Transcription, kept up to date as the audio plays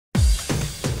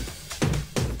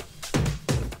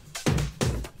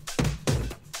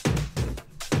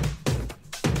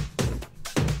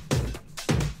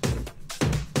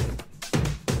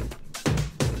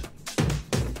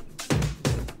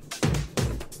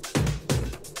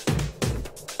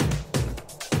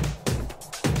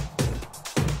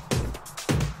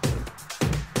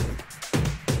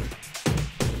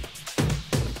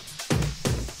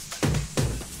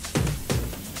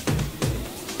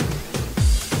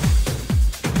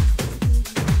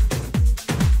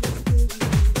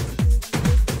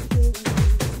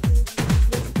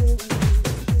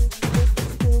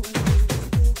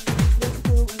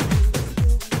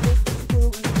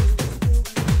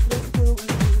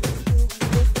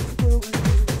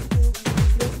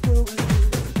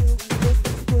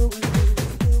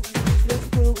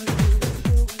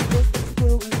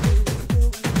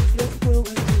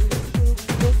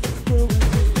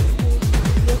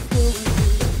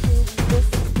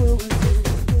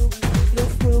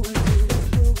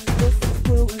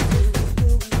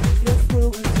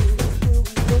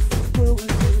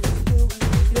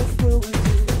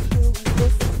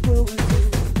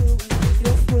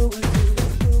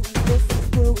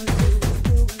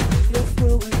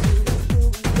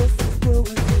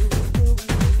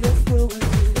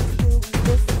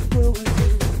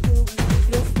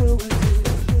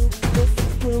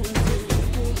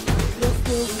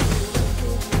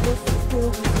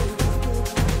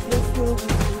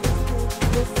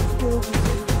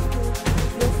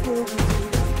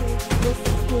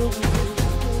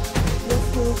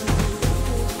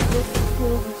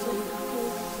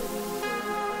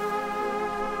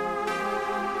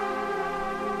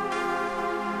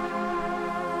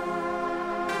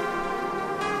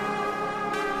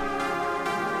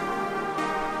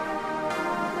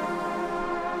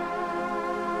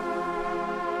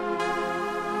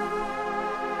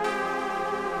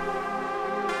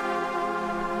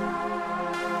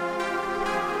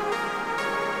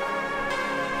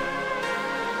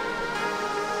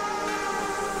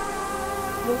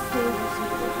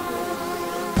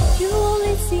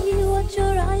see what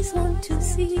your eyes want to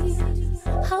see.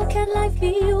 How can life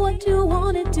be what you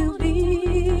want it to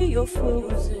be? You're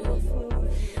frozen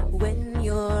when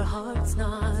your heart's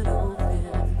not open.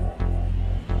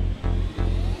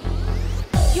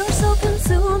 You're so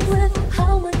consumed with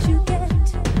how much you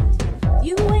get.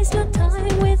 You waste your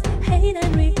time with hate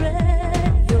and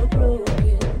regret. You're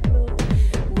broken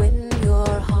when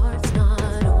your heart's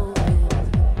not open.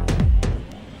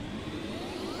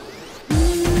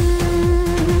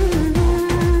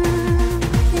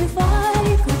 If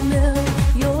I could melt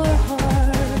your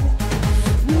heart,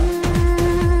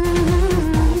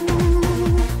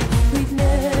 we'd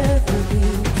never be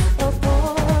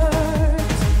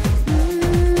apart.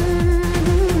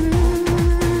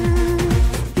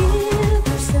 Give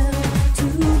yourself to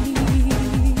me.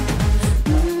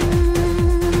 You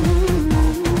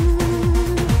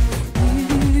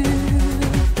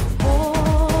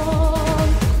hold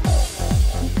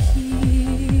the key.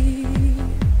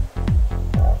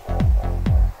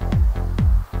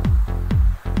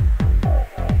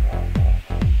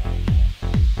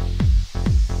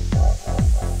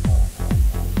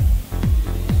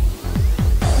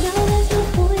 Now there's no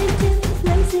point in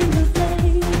placing the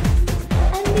blame,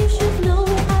 and you should know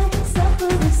I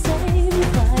suffer the same.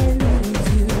 If I lose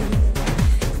you,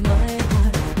 my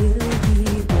heart will be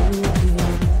broken.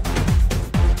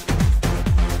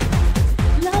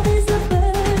 Love is a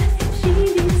bird, she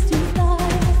needs to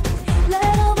fly.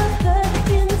 Let all the hurt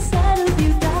inside of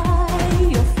you die.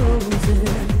 You're frozen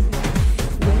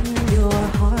when your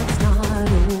heart's not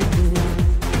open.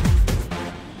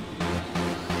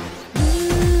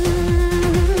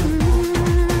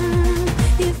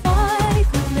 If I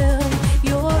could melt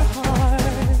your heart,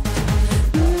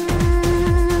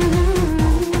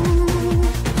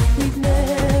 we'd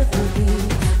never be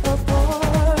apart.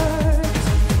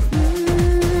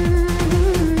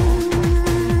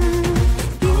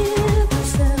 Give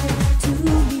yourself to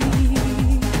me.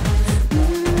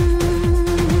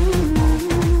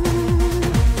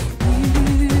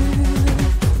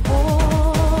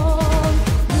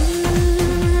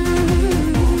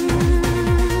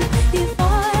 If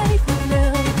I could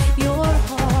melt your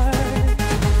heart,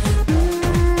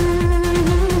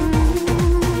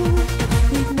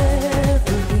 we'd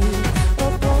never be apart.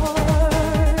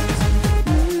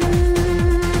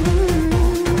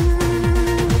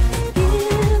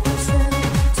 Give yourself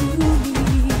to me.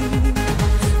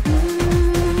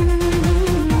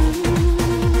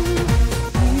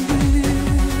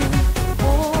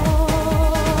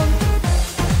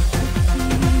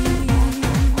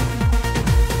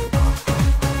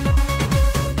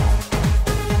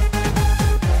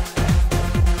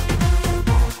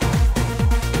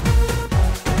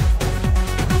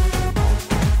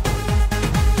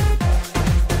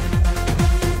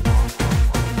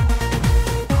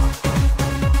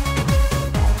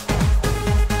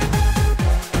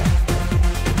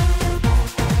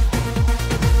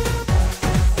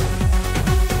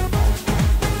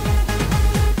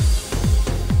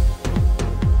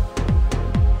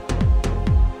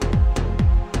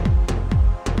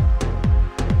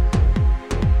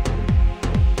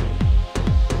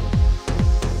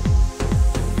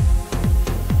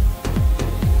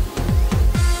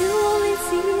 You only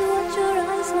see what your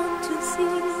eyes want to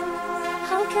see.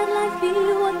 How can life be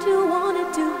what you want it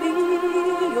to be?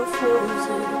 You're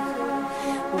frozen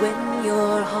when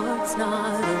your heart's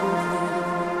not open.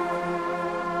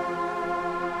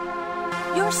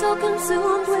 You're so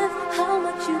consumed with how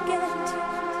much you get.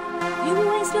 You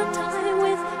waste your time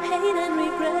with hate and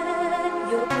regret.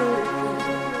 You're broken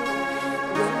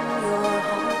when your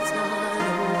heart's not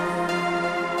open.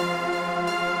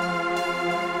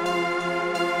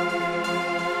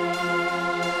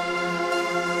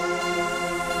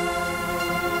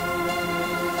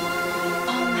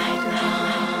 All night long.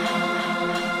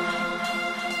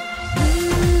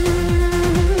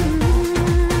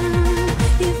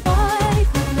 If I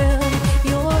could melt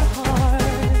your heart,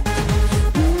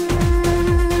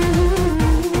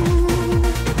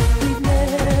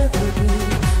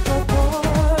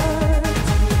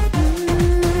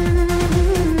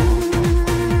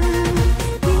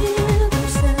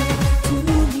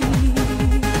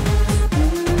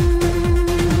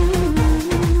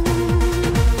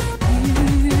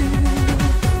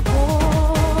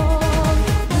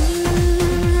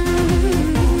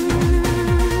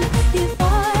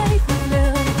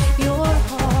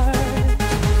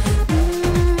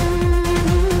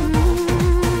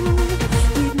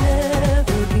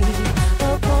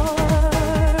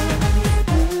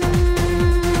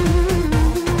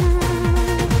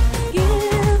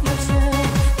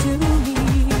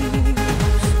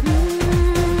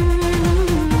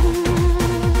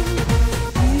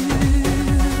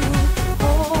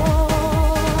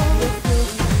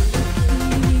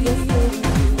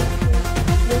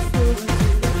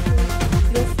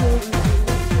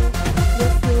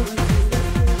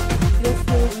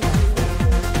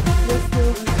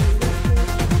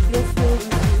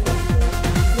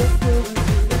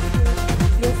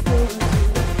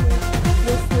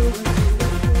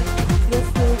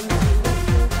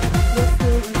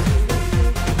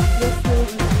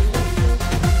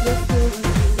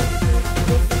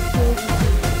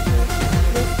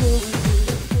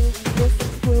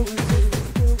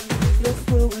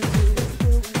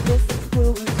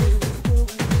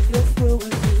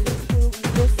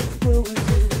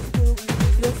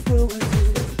 frozen.